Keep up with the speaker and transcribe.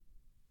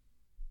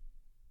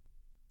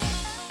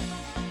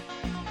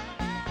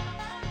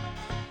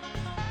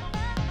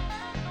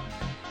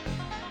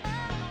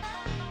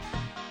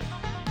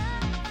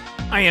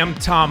I am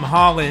Tom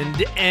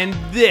Holland, and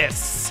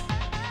this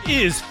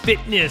is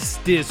Fitness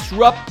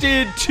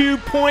Disrupted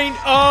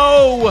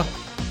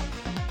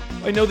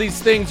 2.0. I know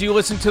these things, you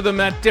listen to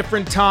them at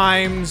different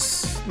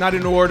times, not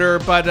in order,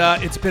 but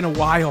it's been a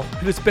while.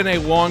 It's been a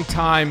long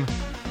time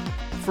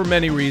for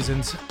many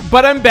reasons.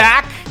 But I'm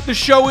back. The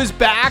show is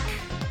back.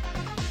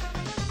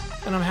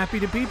 And I'm happy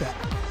to be back.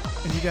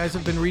 And you guys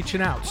have been reaching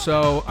out,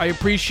 so I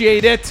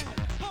appreciate it.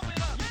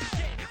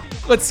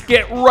 Let's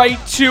get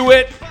right to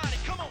it.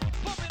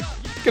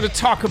 Going to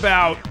talk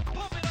about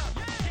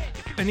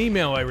an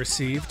email I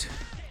received.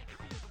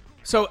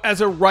 So as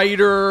a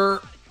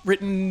writer,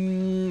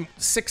 written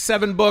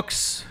 6-7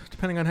 books,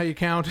 depending on how you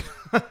count.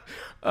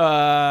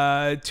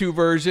 2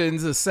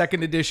 versions, a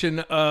second edition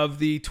of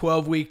the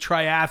 12-week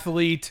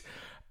triathlete.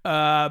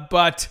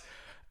 But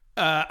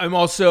I'm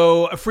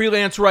also a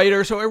freelance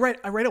writer, so I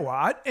write a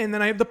lot, and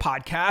then I have the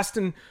podcast,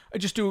 and I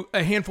just do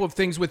a handful of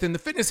things within the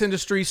fitness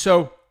industry.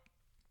 So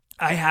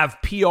I have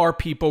PR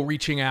people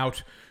reaching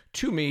out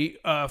to me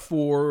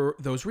for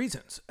those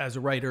reasons, as a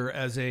writer,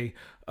 as a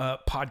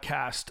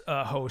podcast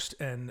host,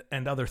 and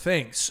other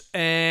things.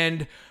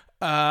 And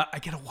I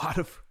get a lot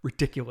of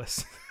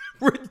ridiculous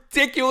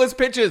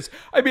pitches.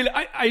 I mean,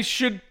 I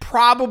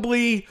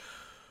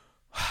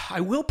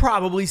will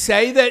probably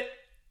say that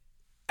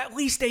at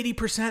least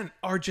 80%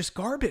 are just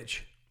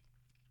garbage.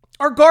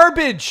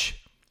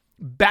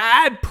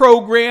 Bad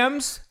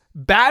programs,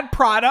 bad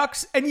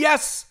products, and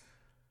yes,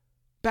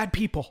 bad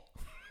people.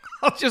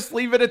 I'll just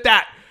leave it at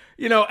that.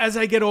 You know, as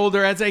I get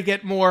older, as I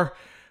get more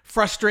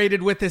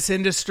frustrated with this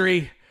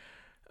industry,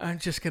 I'm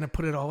just going to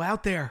put it all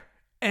out there.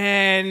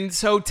 And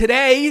so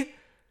today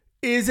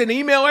is an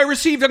email I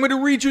received. I'm going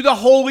to read you the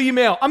whole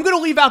email. I'm going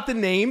to leave out the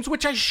names,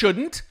 which I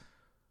shouldn't,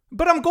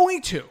 but I'm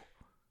going to,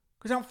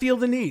 because I don't feel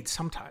the need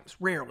sometimes,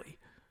 rarely.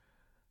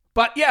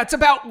 But yeah, it's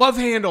about love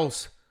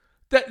handles.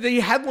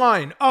 The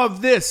headline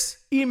of this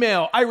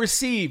email I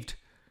received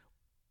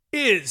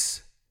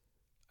is,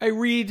 I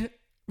read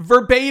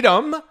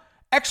verbatim,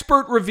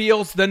 expert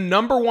reveals the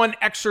number one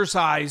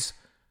exercise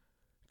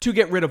to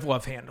get rid of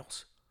love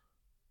handles.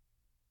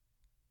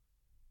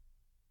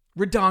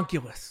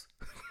 Redonkulous.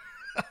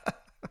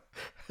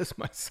 As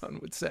my son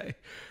would say.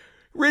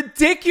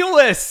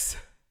 Ridiculous.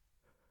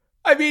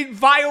 I mean,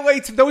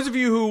 violates, those of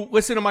you who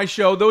listen to my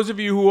show, those of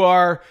you who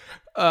are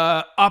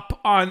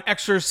up on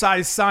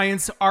exercise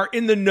science, are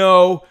in the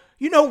know,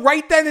 you know,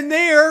 right then and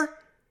there,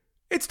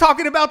 it's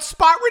talking about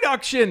spot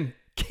reduction.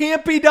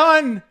 Can't be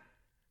done.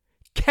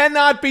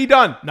 Cannot be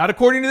done. Not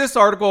according to this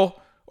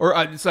article, or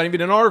it's not even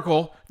an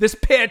article. This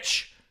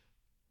pitch.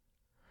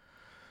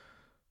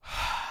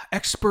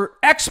 Expert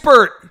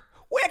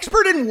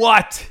in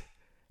what?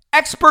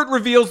 Expert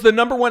reveals the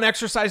number one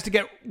exercise to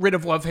get rid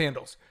of love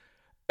handles.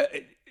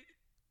 It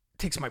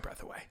takes my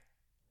breath away.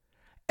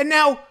 And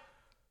now,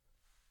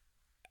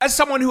 as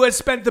someone who has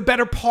spent the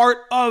better part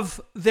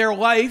of their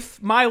life,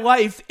 my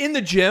life, in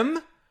the gym,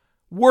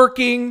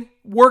 working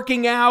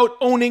out,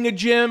 owning a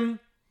gym,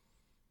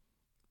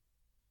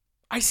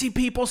 I see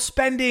people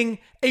spending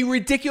a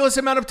ridiculous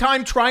amount of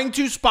time trying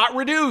to spot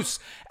reduce.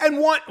 And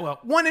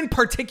one in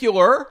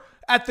particular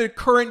at the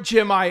current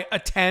gym I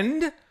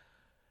attend.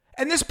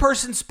 And this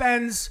person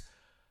spends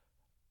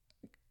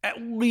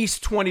at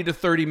least 20 to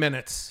 30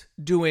 minutes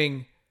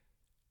doing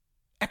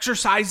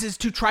exercises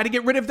to try to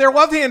get rid of their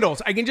love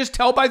handles. I can just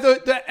tell by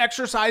the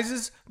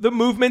exercises, the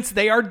movements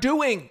they are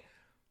doing.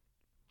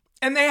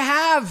 And they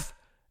have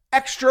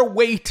extra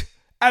weight,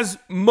 as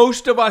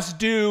most of us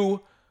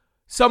do,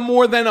 some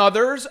more than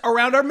others,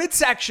 around our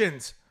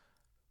midsections.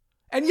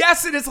 And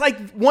yes, it is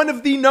like one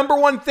of the number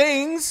one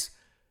things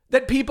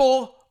that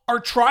people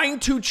are trying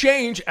to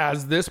change,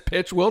 as this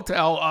pitch will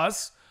tell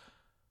us.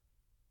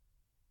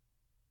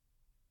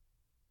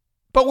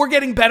 But we're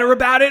getting better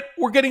about it.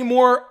 We're getting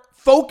more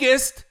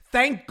focused,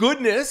 thank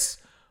goodness,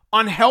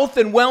 on health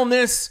and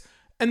wellness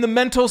and the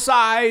mental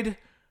side,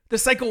 the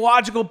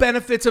psychological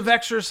benefits of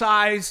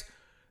exercise.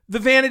 The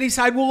vanity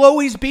side will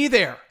always be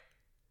there.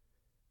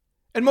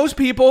 And most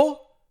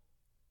people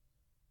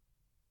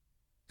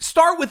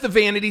start with the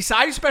vanity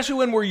side, especially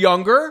when we're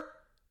younger.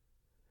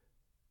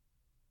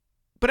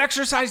 But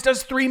exercise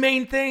does 3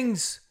 main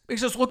things.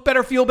 Makes us look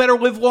better, feel better,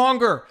 live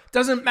longer.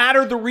 Doesn't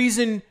matter the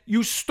reason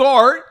you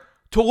start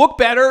to look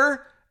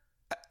better.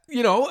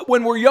 You know,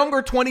 when we're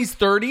younger, 20s,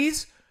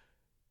 30s,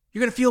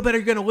 you're going to feel better,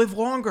 you're going to live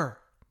longer.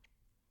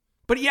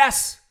 But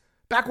yes,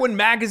 back when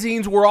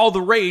magazines were all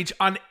the rage,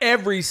 on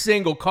every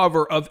single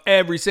cover of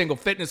every single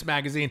fitness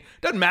magazine,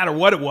 doesn't matter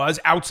what it was,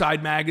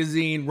 Outside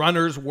Magazine,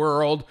 Runner's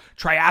World,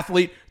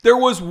 Triathlete, there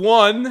was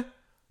one,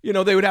 you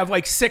know, they would have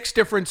like 6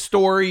 different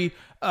story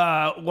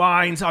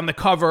lines on the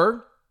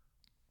cover,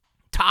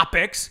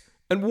 topics,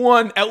 and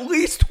at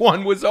least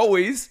one was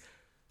always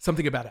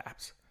something about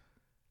abs.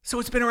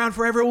 So it's been around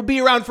forever. It will be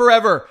around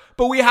forever.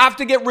 But we have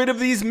to get rid of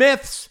these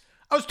myths.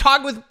 I was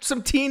talking with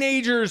some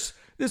teenagers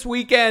this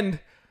weekend.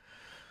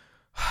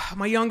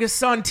 My youngest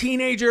son,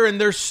 teenager, and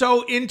they're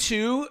so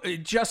into,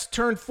 just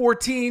turned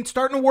 14,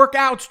 starting to work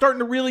out, starting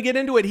to really get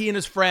into it, he and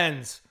his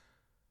friends.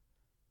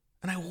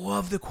 And I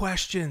love the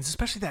questions,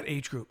 especially that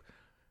age group.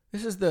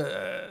 This is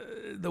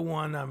the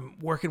one I'm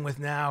working with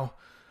now.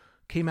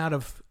 Came out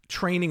of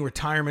training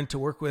retirement to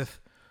work with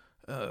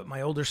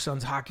my older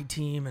son's hockey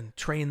team and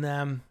train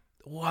them.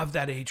 Love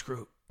that age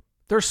group.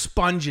 They're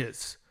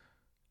sponges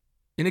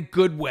in a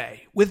good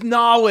way with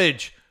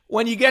knowledge.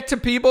 When you get to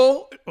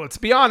people, let's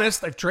be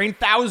honest, I've trained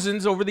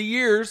thousands over the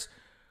years.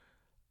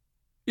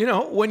 You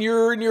know, when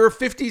you're in your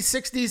 50s,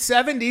 60s,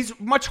 70s,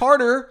 much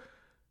harder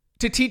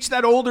to teach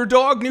that older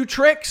dog new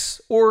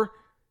tricks, or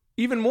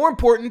even more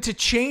important, to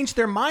change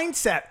their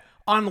mindset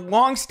on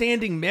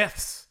long-standing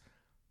myths.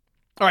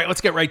 All right,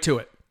 let's get right to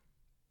it.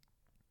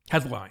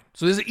 Headline.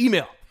 So this is an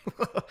email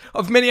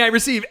of many I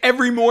receive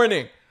every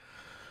morning.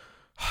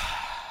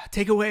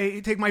 Take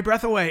my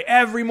breath away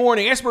every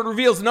morning. Expert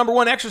reveals the number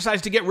one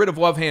exercise to get rid of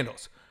love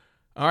handles.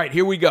 All right,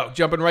 here we go.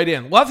 Jumping right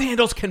in. Love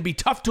handles can be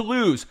tough to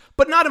lose,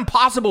 but not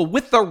impossible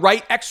with the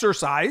right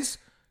exercise,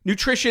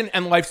 nutrition,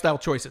 and lifestyle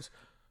choices.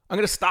 I'm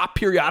going to stop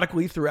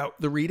periodically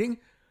throughout the reading.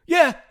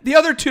 Yeah, the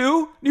other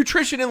two,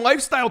 nutrition and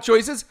lifestyle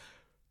choices,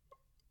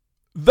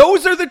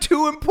 those are the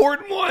two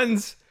important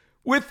ones,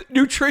 with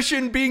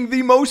nutrition being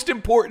the most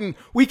important.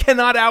 We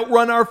cannot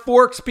outrun our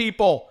forks,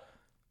 people.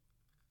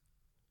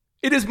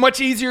 It is much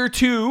easier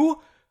to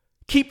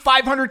keep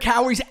 500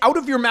 calories out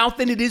of your mouth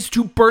than it is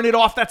to burn it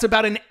off. That's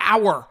about an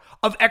hour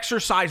of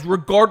exercise,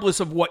 regardless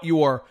of what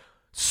your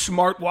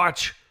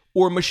smartwatch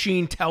or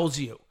machine tells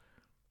you.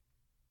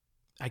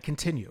 I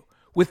continue.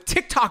 With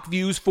TikTok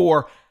views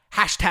for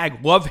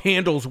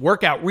 #LoveHandles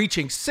workout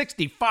reaching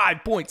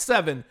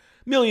 65.7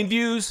 million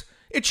views,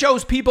 it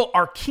shows people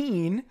are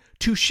keen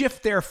to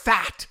shift their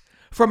fat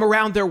from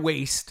around their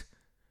waist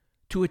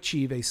to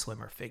achieve a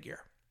slimmer figure.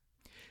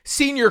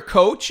 Senior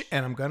coach,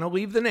 and I'm going to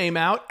leave the name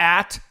out,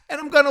 and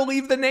I'm going to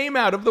leave the name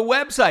out of the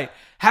website,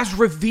 has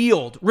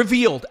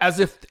revealed as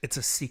if it's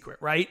a secret,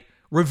 right?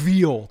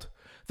 Revealed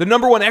the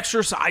number one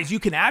exercise you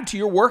can add to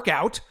your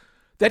workout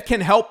that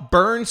can help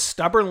burn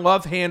stubborn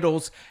love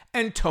handles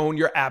and tone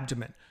your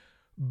abdomen.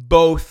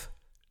 Both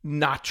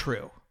not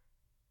true.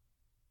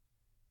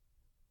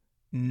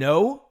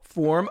 No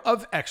form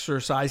of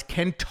exercise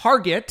can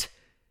target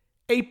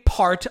a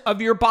part of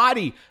your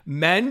body.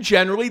 Men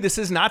generally, this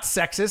is not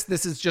sexist.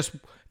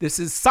 This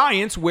is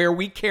science where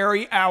we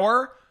carry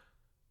our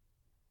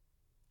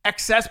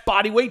excess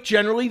body weight,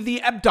 generally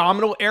the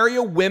abdominal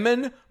area.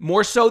 Women,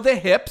 more so the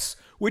hips,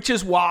 which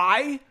is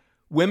why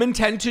women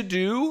tend to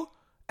do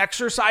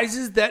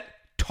exercises that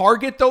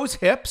target those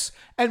hips,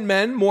 and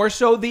men more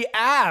so the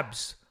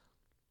abs.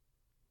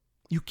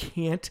 You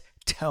can't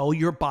tell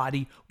your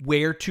body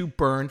where to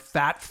burn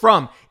fat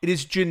from. It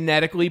is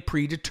genetically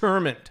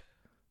predetermined.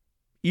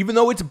 Even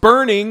though it's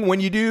burning when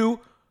you do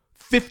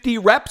 50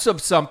 reps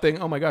of something.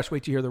 Oh my gosh,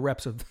 wait to hear the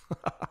reps of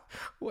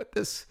what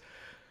this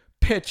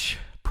pitch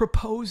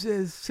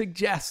proposes,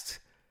 suggests.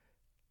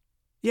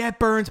 Yeah, it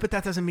burns, but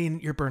that doesn't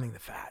mean you're burning the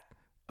fat.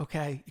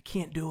 Okay? You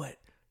can't do it.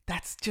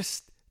 That's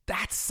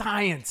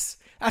science.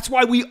 That's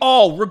why we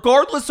all,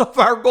 regardless of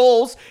our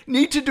goals,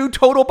 need to do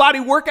total body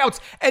workouts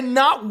and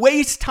not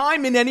waste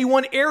time in any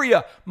one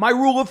area. My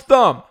rule of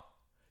thumb,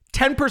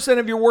 10%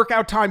 of your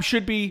workout time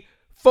should be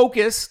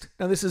focused.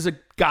 Now, this is a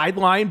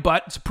guideline,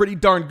 but it's a pretty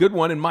darn good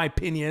one in my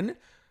opinion.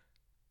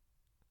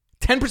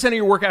 10% of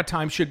your workout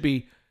time should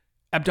be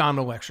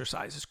abdominal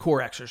exercises,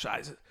 core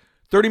exercises.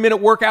 30-minute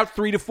workout,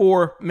 3 to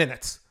 4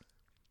 minutes.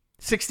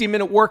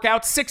 60-minute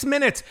workout, 6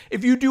 minutes.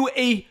 If you do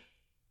a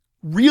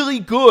really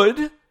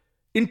good,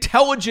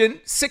 intelligent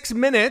 6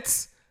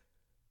 minutes,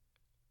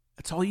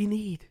 that's all you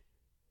need.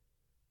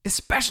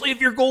 Especially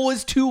if your goal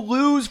is to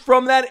lose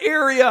from that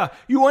area.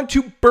 You want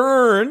to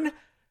burn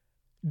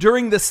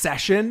during the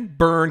session,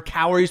 burn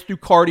calories through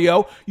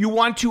cardio. You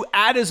want to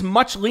add as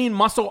much lean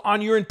muscle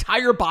on your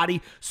entire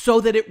body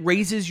so that it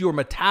raises your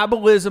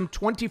metabolism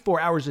 24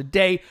 hours a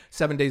day,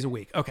 7 days a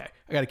week. Okay,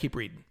 I got to keep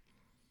reading.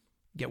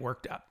 Get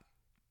worked up.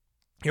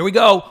 Here we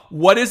go.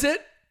 What is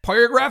it?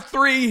 Paragraph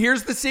 3.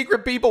 Here's the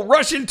secret, people.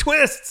 Russian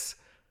twists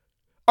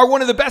are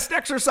one of the best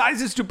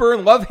exercises to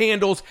burn love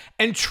handles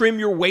and trim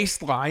your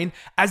waistline,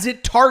 as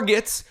it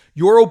targets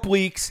your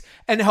obliques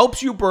and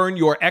helps you burn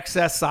your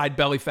excess side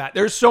belly fat.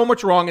 There's so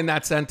much wrong in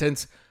that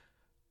sentence.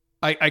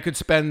 I could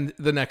spend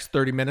the next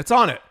 30 minutes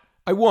on it.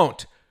 I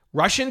won't.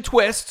 Russian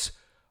twists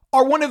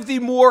are one of the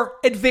more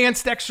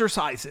advanced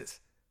exercises.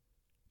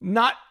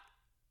 Not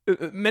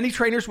many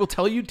trainers will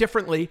tell you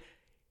differently.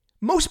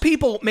 Most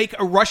people make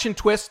a Russian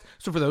twist.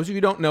 So for those of you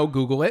who don't know,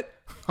 Google it.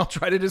 I'll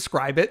try to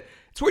describe it.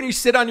 It's when you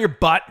sit on your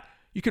butt.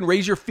 You can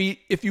raise your feet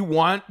if you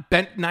want,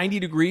 bent 90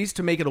 degrees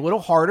to make it a little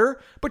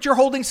harder, but you're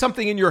holding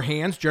something in your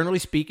hands, generally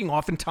speaking,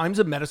 oftentimes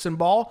a medicine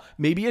ball,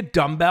 maybe a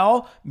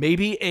dumbbell,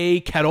 maybe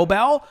a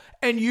kettlebell,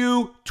 and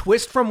you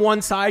twist from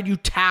one side, you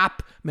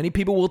tap. Many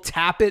people will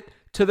tap it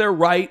to their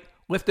right,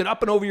 lift it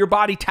up and over your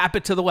body, tap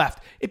it to the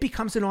left. It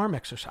becomes an arm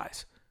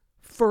exercise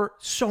for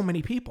so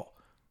many people.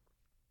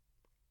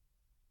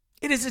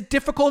 It is a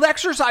difficult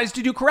exercise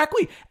to do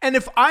correctly. And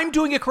if I'm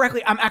doing it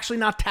correctly, I'm actually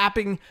not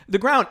tapping the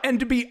ground. And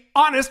to be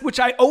honest, which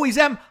I always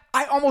am,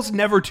 I almost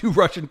never do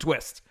Russian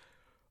twists.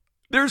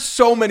 There's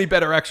so many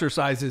better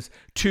exercises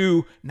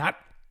to not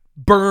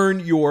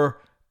burn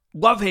your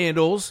love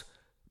handles,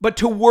 but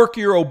to work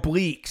your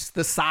obliques,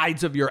 the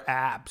sides of your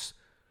abs,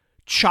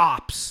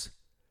 chops,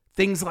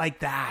 things like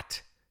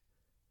that.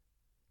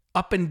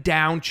 Up and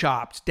down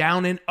chops,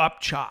 down and up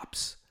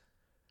chops,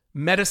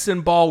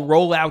 medicine ball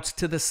rollouts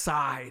to the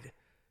side.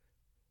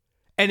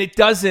 And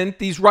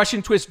these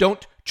Russian twists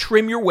don't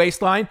trim your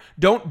waistline,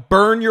 don't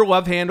burn your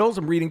love handles.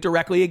 I'm reading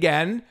directly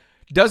again.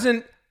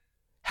 Doesn't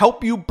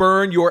help you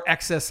burn your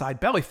excess side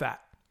belly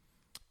fat.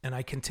 And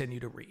I continue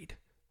to read.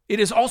 It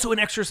is also an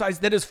exercise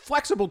that is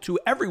flexible to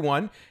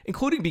everyone,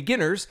 including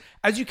beginners,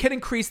 as you can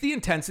increase the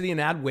intensity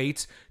and add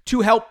weights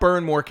to help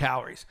burn more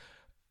calories.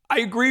 I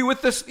agree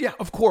with this. Yeah,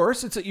 of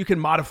course. You can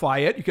modify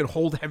it. You can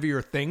hold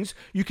heavier things.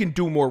 You can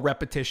do more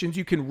repetitions.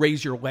 You can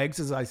raise your legs,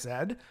 as I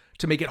said,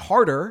 to make it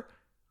harder.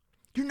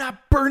 You're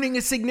not burning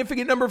a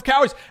significant number of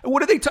calories. And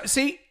what do they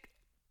see?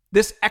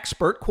 This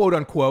expert, quote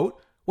unquote,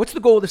 what's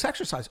the goal of this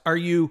exercise? Are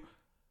you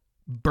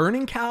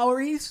burning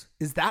calories?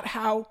 Is that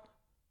how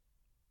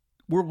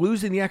we're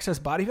losing the excess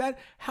body fat?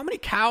 How many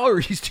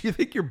calories do you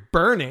think you're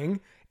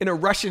burning in a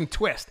Russian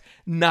twist?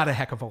 Not a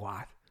heck of a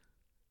lot.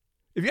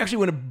 If you actually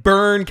want to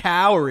burn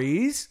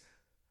calories,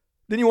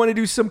 then you want to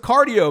do some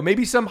cardio,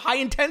 maybe some high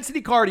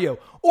intensity cardio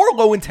or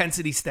low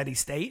intensity steady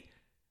state.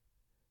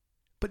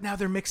 But now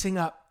they're mixing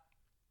up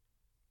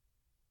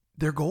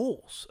their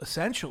goals,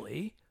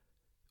 essentially,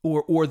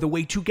 or the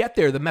way to get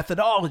there, the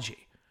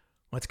methodology.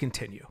 Let's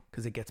continue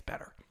because it gets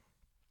better.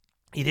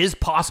 It is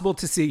possible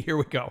to see, here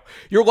we go,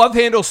 your love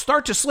handles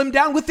start to slim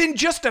down within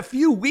just a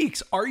few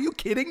weeks. Are you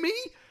kidding me?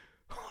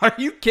 Are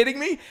you kidding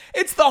me?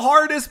 It's the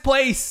hardest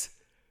place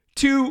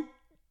to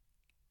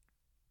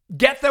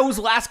get those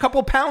last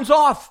couple pounds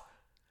off.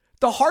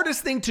 The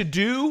hardest thing to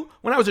do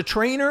when I was a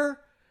trainer,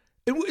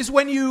 it was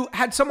when you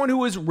had someone who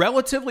was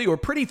relatively or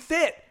pretty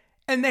fit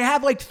and they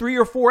have like 3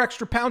 or 4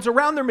 extra pounds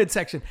around their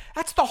midsection.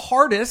 That's the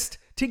hardest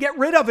to get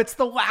rid of. It's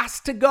the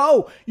last to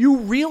go. You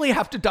really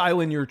have to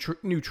dial in your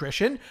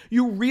nutrition.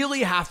 You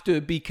really have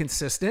to be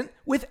consistent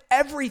with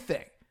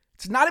everything.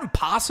 It's not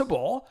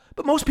impossible,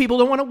 but most people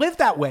don't want to live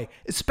that way,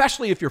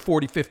 especially if you're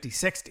 40, 50,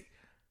 60.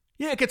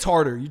 Yeah, it gets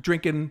harder. You're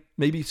drinking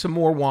maybe some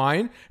more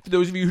wine. For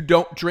those of you who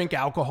don't drink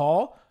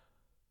alcohol,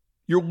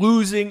 you're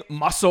losing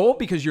muscle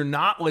because you're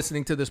not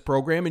listening to this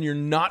program and you're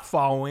not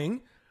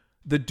following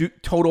the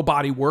total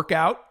body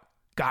workout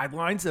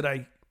guidelines that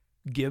I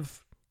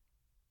give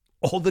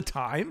all the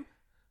time.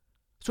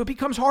 So it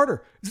becomes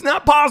harder. It's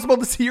not possible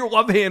to see your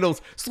love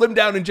handles slim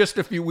down in just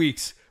a few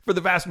weeks for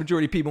the vast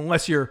majority of people,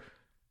 unless you're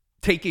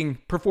taking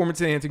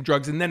performance-enhancing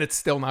drugs, and then it's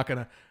still not going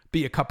to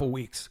be a couple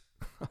weeks.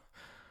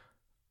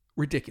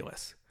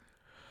 Ridiculous.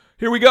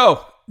 Here we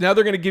go. Now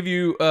they're going to give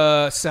you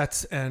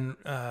sets and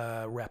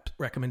rep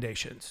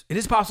recommendations. It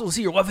is possible to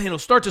see your love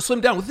handles start to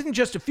slim down within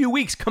just a few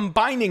weeks,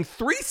 combining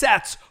 3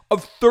 sets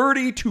of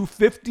 30 to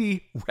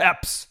 50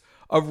 reps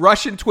of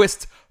Russian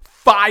twists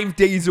 5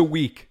 days a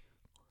week.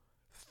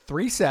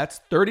 3 sets,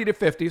 30 to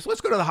 50. So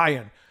let's go to the high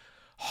end.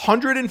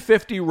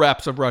 150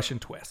 reps of Russian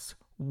twists.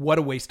 What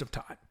a waste of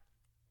time.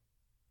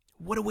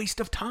 What a waste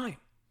of time.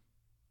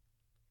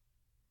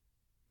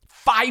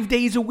 5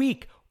 days a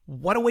week.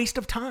 What a waste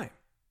of time.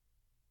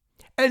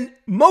 And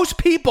most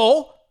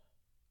people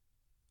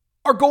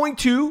are going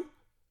to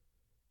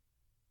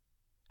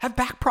have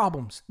back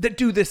problems that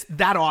do this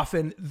that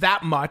often,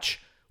 that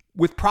much,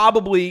 with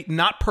probably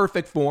not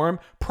perfect form,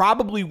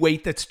 probably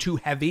weight that's too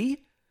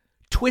heavy,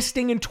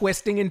 twisting and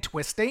twisting and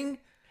twisting,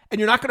 and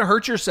you're not going to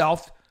hurt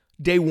yourself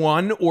day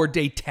 1 or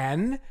day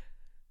 10.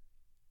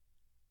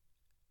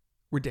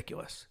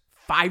 Ridiculous.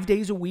 5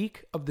 days a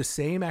week of the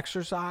same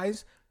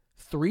exercise,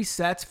 3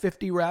 sets,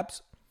 50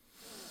 reps.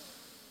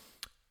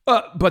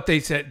 But they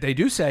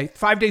do say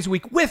 5 days a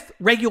week with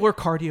regular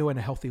cardio and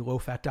a healthy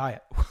low-fat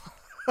diet.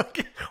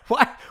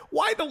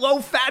 Why the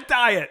low-fat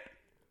diet?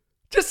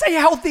 Just say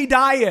healthy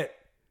diet.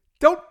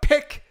 Don't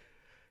pick,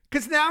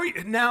 because now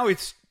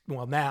it's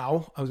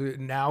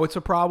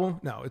a problem.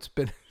 No, it's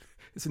been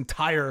this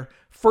entire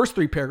first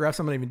 3 paragraphs.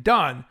 I'm not even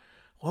done.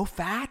 Low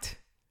fat,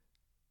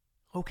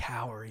 low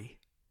calorie,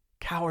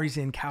 calories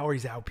in,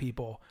 calories out.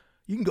 People,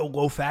 you can go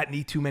low fat and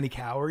eat too many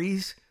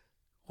calories.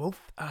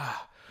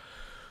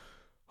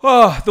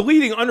 The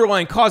leading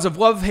underlying cause of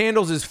love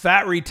handles is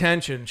fat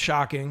retention.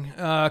 Shocking.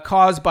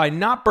 Caused by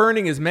not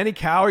burning as many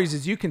calories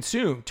as you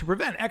consume. To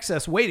prevent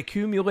excess weight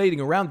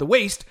accumulating around the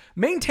waist,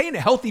 maintain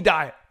a healthy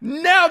diet.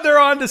 Now they're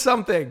on to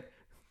something.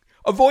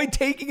 Avoid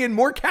taking in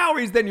more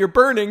calories than you're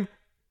burning.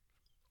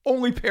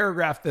 Only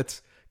paragraph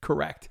that's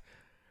correct.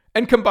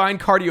 And combine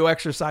cardio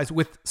exercise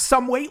with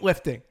some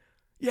weightlifting.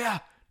 Yeah,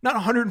 not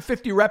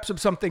 150 reps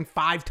of something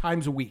 5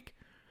 times a week.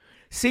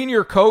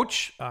 Senior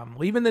coach, I'm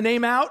leaving the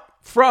name out,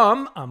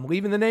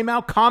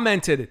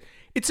 commented,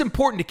 it's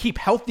important to keep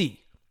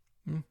healthy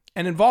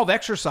and involve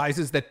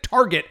exercises that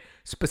target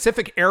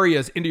specific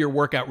areas into your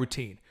workout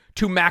routine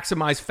to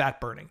maximize fat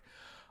burning.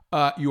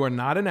 You are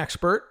not an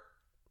expert.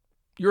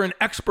 You're an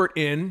expert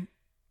in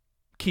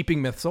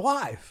keeping myths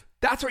alive.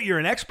 That's what you're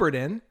an expert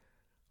in.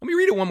 Let me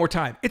read it one more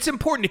time. It's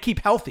important to keep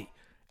healthy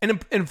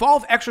and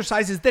involve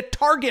exercises that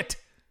target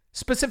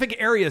specific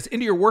areas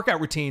into your workout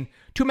routine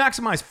to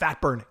maximize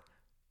fat burning.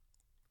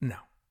 No.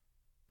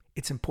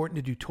 It's important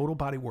to do total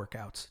body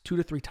workouts 2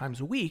 to 3 times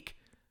a week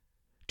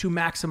to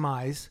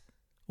maximize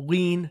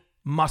lean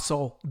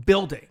muscle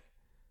building.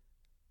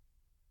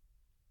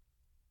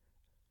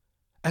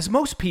 As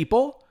most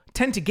people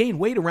tend to gain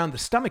weight around the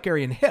stomach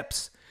area and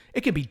hips,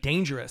 it can be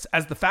dangerous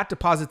as the fat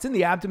deposits in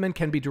the abdomen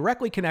can be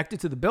directly connected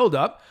to the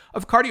buildup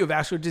of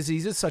cardiovascular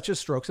diseases such as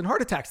strokes and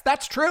heart attacks.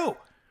 That's true.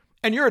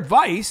 And your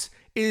advice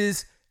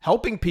is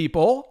helping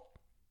people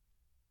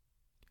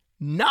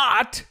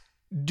not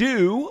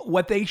do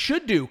what they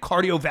should do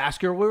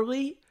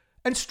cardiovascularly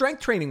and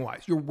strength training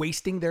wise. You're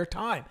wasting their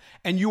time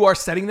and you are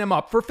setting them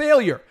up for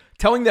failure,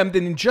 telling them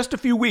that in just a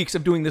few weeks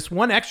of doing this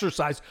one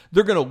exercise,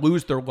 they're going to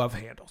lose their love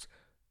handles.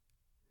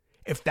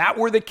 If that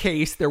were the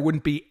case, there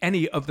wouldn't be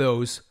any of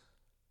those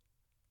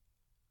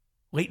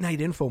late night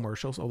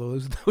infomercials, although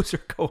those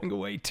are going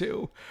away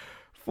too,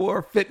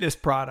 for fitness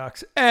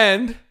products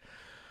and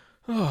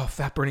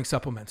fat burning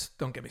supplements.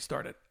 Don't get me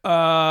started.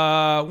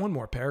 One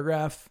more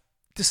paragraph.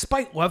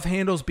 Despite love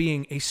handles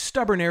being a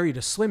stubborn area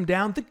to slim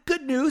down, the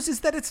good news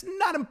is that it's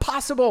not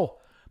impossible.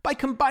 By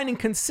combining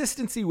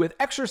consistency with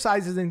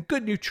exercises and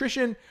good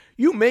nutrition,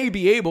 you may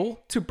be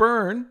able to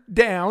burn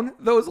down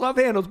those love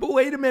handles. But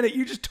wait a minute,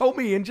 you just told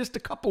me in just a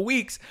couple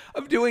weeks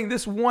of doing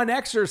this one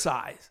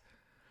exercise.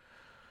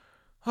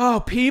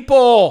 Oh,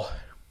 people.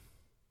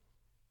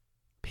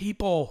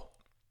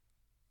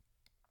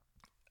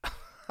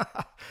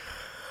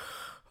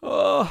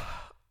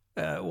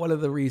 One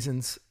of the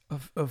reasons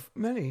of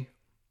many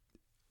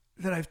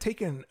that I've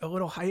taken a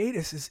little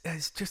hiatus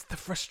is just the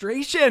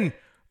frustration.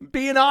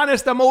 Being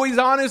honest, I'm always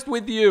honest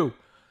with you.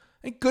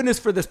 Thank goodness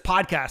for this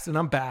podcast, and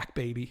I'm back,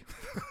 baby.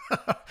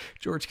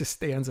 George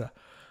Costanza.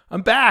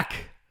 I'm back.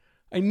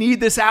 I need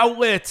this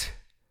outlet.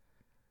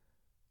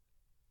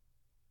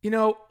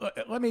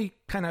 Let me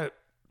kind of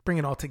bring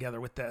it all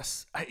together with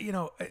this. I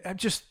can't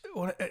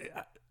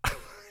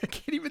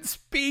even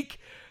speak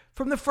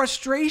from the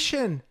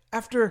frustration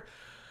after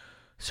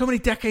so many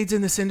decades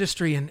in this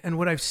industry and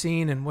what I've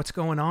seen and what's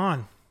going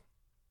on.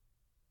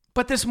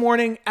 But this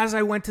morning, as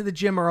I went to the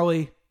gym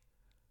early,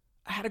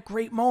 I had a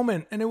great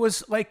moment, and it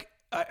was like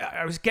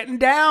I was getting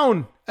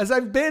down as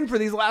I've been for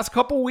these last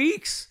couple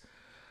weeks.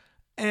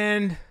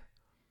 And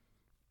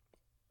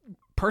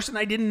person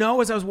I didn't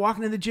know as I was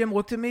walking to the gym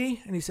looked at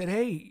me and he said,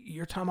 "Hey,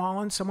 you're Tom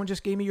Holland. Someone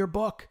just gave me your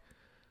book,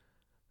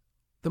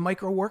 The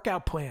Micro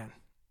Workout Plan."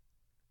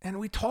 And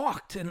we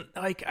talked, and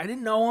I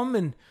didn't know him,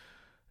 and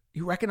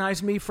he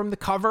recognized me from the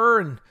cover,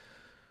 and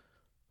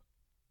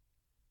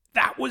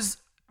that was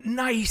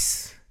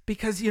nice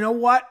because you know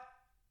what?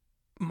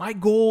 My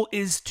goal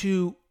is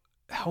to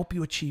help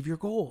you achieve your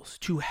goals,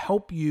 to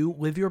help you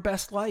live your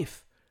best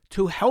life,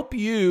 to help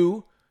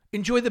you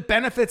enjoy the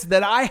benefits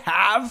that I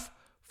have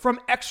from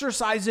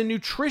exercise and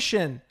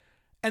nutrition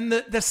and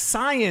the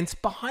science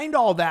behind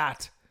all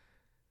that.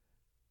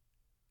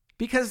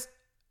 Because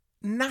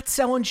I'm not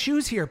selling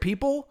shoes here,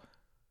 people.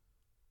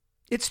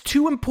 It's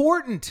too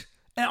important.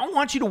 And I don't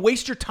want you to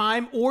waste your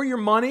time or your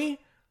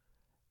money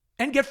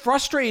and get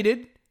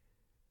frustrated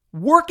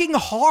working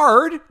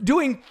hard,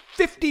 doing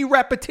 50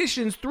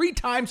 repetitions 3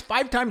 times,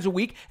 5 times a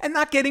week, and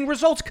not getting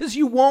results, because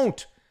you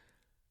won't.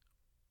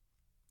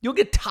 You'll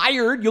get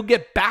tired, you'll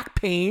get back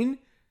pain,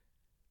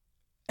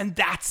 and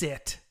that's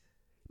it.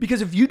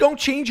 Because if you don't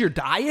change your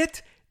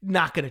diet,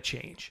 not going to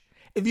change.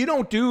 If you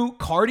don't do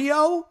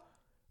cardio,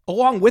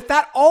 along with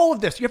that, all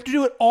of this, you have to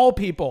do it all,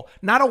 people.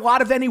 Not a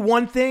lot of any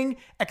one thing,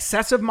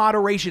 excessive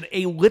moderation,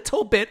 a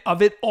little bit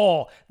of it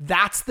all.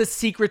 That's the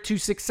secret to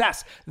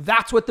success.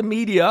 That's what the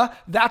media,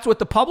 that's what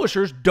the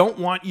publishers don't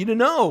want you to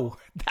know.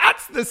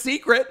 That's the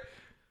secret.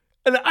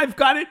 And I've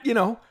got it,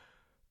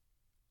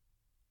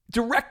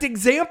 direct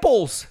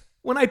examples.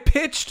 When I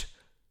pitched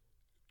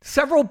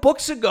several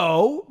books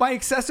ago my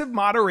excessive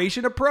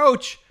moderation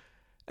approach,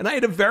 and I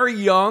had a very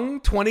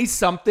young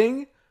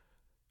 20-something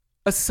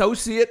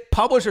associate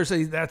publisher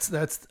say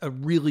that's a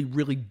really,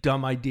 really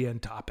dumb idea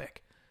and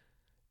topic.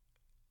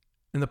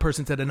 And the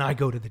person said, "And I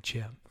go to the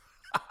gym."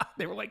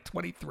 They were like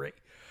 23.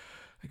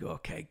 I go,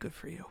 "Okay, good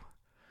for you."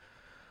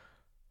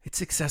 It's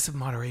excessive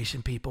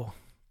moderation, people.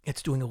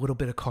 It's doing a little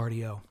bit of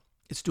cardio.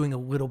 It's doing a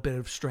little bit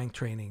of strength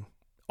training.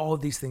 All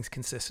of these things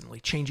consistently.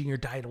 Changing your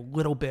diet a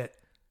little bit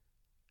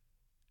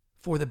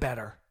for the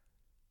better.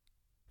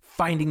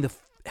 Finding the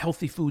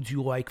healthy foods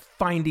you like.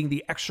 Finding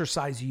the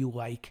exercise you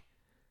like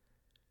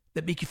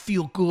that make you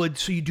feel good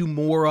so you do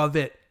more of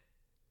it.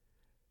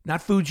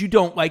 Not foods you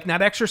don't like, not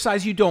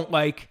exercise you don't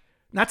like,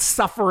 not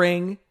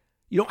suffering.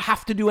 You don't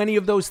have to do any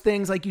of those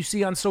things like you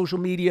see on social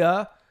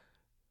media.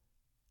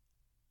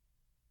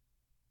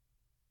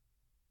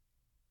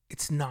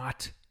 It's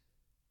not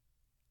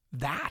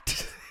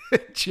that.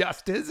 It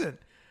just isn't.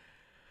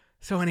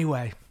 So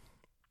anyway,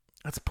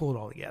 let's pull it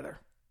all together.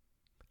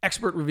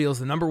 Expert reveals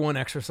the number one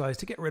exercise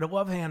to get rid of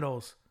love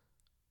handles.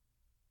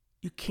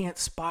 You can't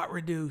spot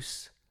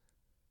reduce.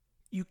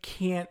 You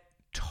can't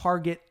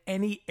target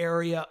any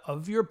area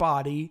of your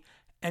body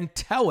and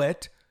tell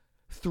it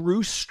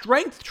through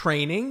strength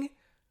training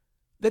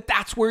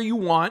that's where you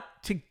want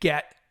to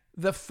get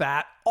the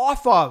fat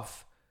off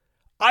of.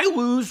 I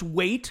lose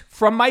weight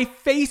from my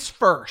face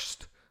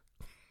first.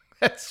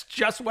 That's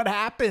just what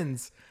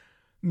happens.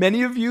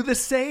 Many of you the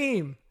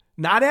same.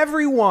 Not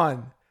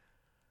everyone.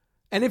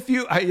 And if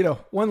you,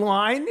 one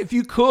line, if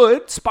you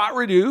could spot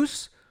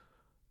reduce,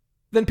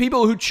 then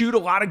people who chewed a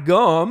lot of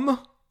gum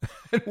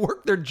and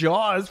work their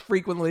jaws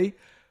frequently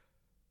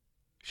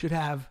should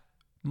have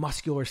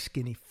muscular,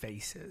 skinny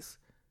faces.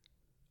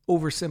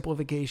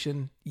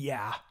 Oversimplification,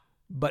 yeah,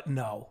 but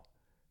no.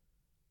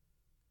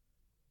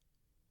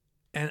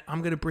 And I'm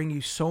going to bring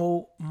you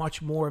so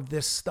much more of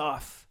this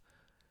stuff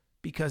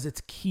because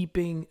it's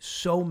keeping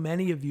so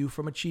many of you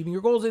from achieving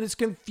your goals and it's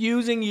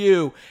confusing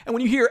you. And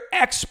when you hear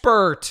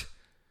expert,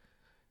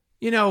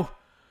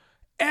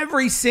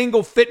 every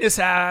single fitness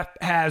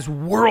app has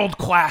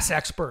world-class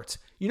experts.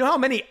 You know how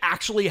many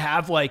actually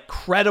have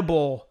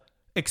credible,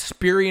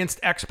 experienced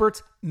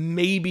experts?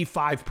 Maybe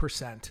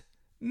 5%.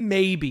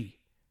 Maybe.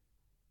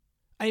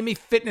 I am a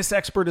fitness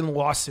expert in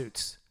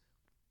lawsuits.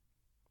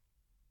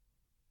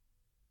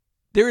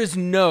 There is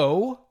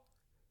no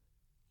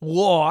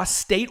law,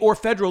 state or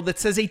federal, that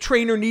says a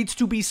trainer needs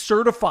to be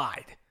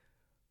certified.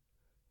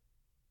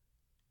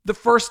 The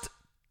first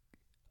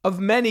of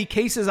many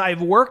cases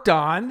I've worked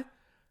on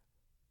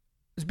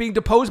is being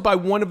deposed by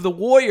one of the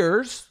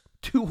lawyers,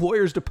 2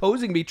 lawyers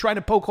deposing me, trying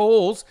to poke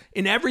holes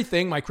in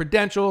everything, my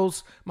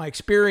credentials, my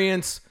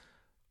experience,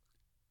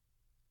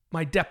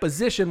 my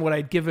deposition, what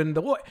I'd given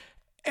the lawyer.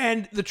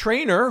 And the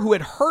trainer who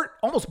had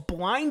almost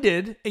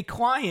blinded a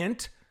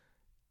client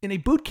in a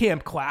boot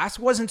camp class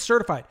wasn't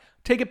certified.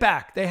 Take it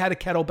back. They had a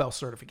kettlebell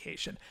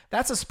certification.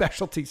 That's a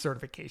specialty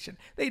certification.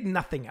 They had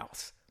nothing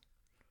else.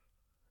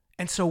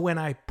 And so when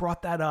I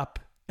brought that up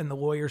and the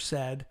lawyer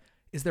said,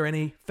 is there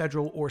any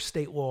federal or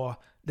state law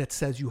that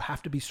says you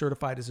have to be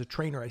certified as a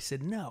trainer? I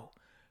said, no.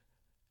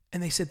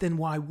 And they said, then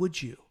why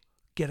would you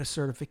get a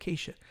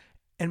certification?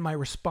 And my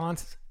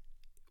response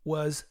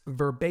was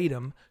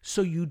verbatim,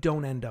 so you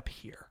don't end up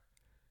here.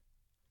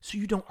 So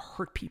you don't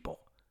hurt people.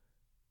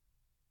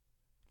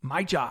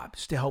 My job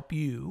is to help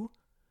you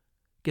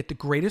get the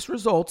greatest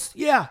results,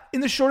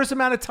 in the shortest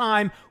amount of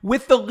time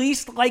with the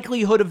least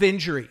likelihood of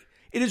injury.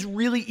 It is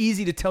really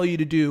easy to tell you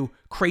to do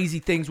crazy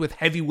things with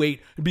heavy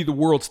weight and be the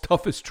world's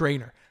toughest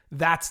trainer.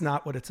 That's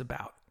not what it's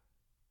about.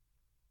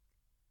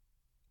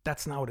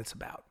 That's not what it's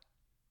about.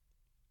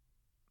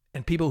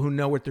 And people who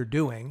know what they're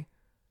doing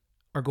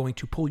are going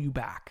to pull you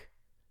back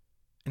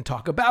and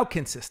talk about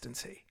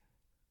consistency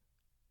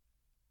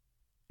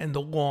and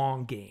the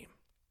long game.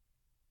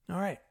 All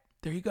right,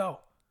 there you go.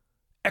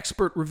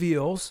 Expert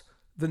reveals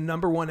the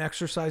number one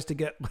exercise to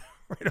get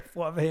rid of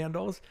love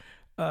handles.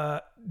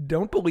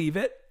 Don't believe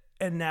it.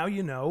 And now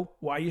you know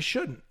why you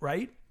shouldn't,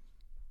 right?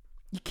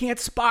 You can't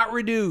spot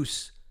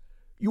reduce.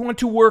 You want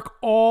to work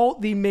all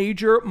the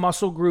major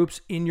muscle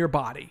groups in your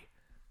body.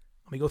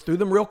 Let me go through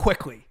them real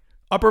quickly.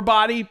 Upper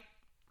body,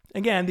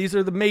 again, these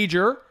are the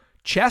major: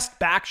 chest,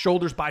 back,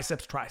 shoulders,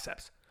 biceps,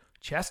 triceps.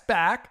 Chest,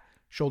 back,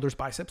 shoulders,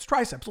 biceps,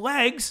 triceps.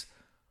 Legs,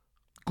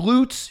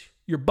 glutes,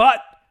 your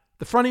butt,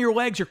 the front of your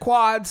legs, your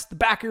quads, the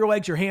back of your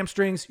legs, your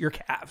hamstrings, your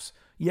calves.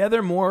 Yeah, there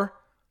are more.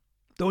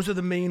 Those are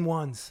the main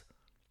ones.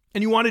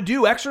 And you want to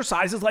do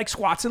exercises like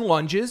squats and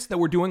lunges that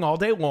we're doing all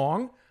day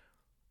long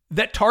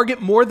that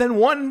target more than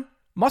one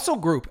muscle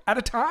group at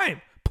a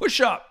time. Push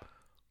up.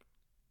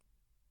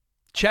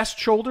 Chest,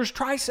 shoulders,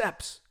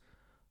 triceps.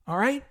 All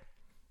right?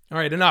 All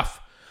right, enough.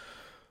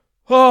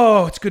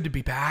 Oh, it's good to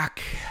be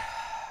back.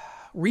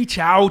 Reach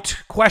out.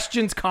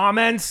 Questions,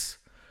 comments.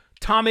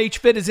 Tom H.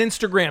 Fit is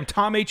Instagram.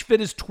 Tom H. Fit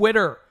is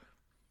Twitter.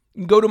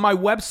 You can go to my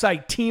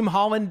website,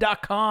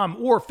 teamholland.com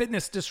or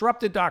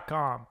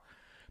fitnessdisrupted.com.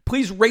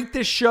 Please rate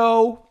this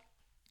show.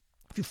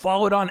 If you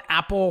follow it on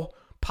Apple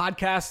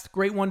Podcasts,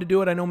 great one to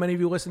do it. I know many of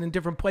you listen in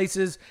different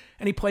places.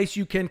 Any place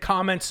you can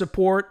comment,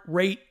 support,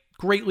 rate,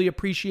 greatly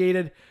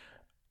appreciated.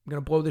 I'm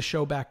going to blow this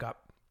show back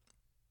up.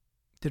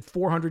 Did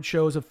 400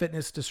 shows of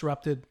Fitness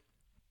Disrupted.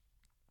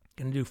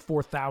 Going to do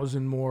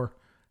 4,000 more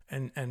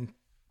and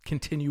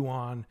continue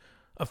on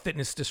a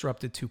Fitness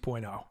Disrupted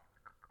 2.0. All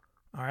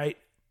right?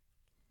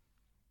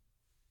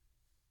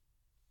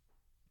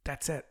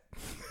 That's it.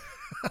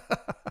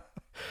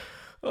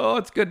 Oh,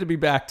 it's good to be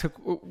back. Took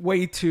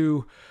way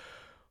too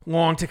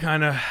long to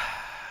kind of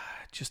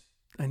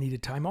I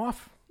needed time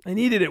off. I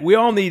needed it. We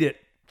all need it,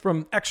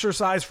 from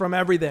exercise, from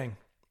everything.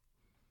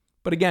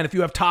 But again, if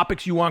you have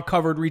topics you want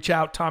covered, reach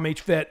out. Tom H.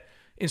 Fit,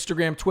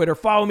 Instagram, Twitter.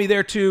 Follow me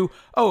there too.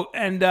 Oh,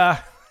 and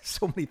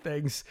so many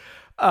things.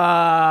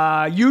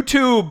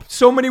 YouTube,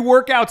 so many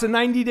workouts, a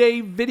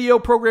 90-day video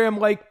program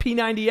like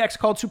P90X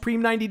called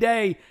Supreme 90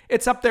 Day.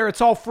 It's up there. It's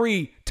all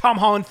free. Tom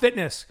Holland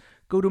Fitness.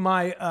 Go to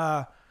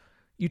my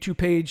YouTube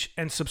page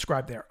and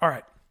subscribe there. All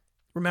right.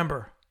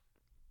 Remember,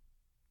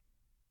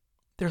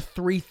 there are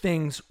 3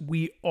 things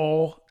we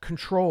all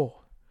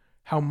control: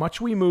 how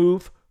much we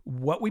move,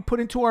 what we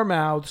put into our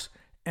mouths,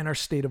 and our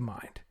state of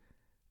mind.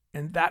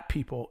 And that,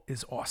 people,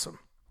 is awesome.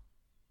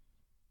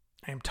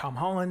 I am Tom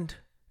Holland,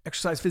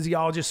 exercise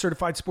physiologist,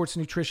 certified sports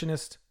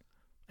nutritionist.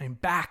 I'm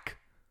back.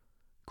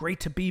 Great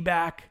to be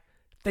back.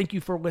 Thank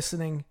you for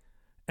listening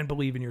and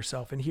believe in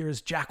yourself. And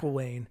here's Jack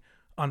LaLanne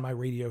on my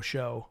radio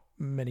show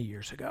many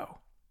years ago.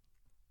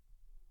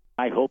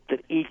 I hope that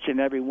each and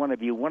every one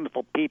of you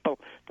wonderful people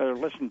that are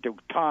listening to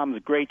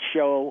Tom's great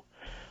show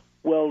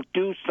will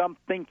do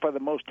something for the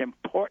most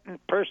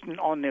important person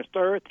on this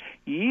earth,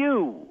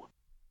 you.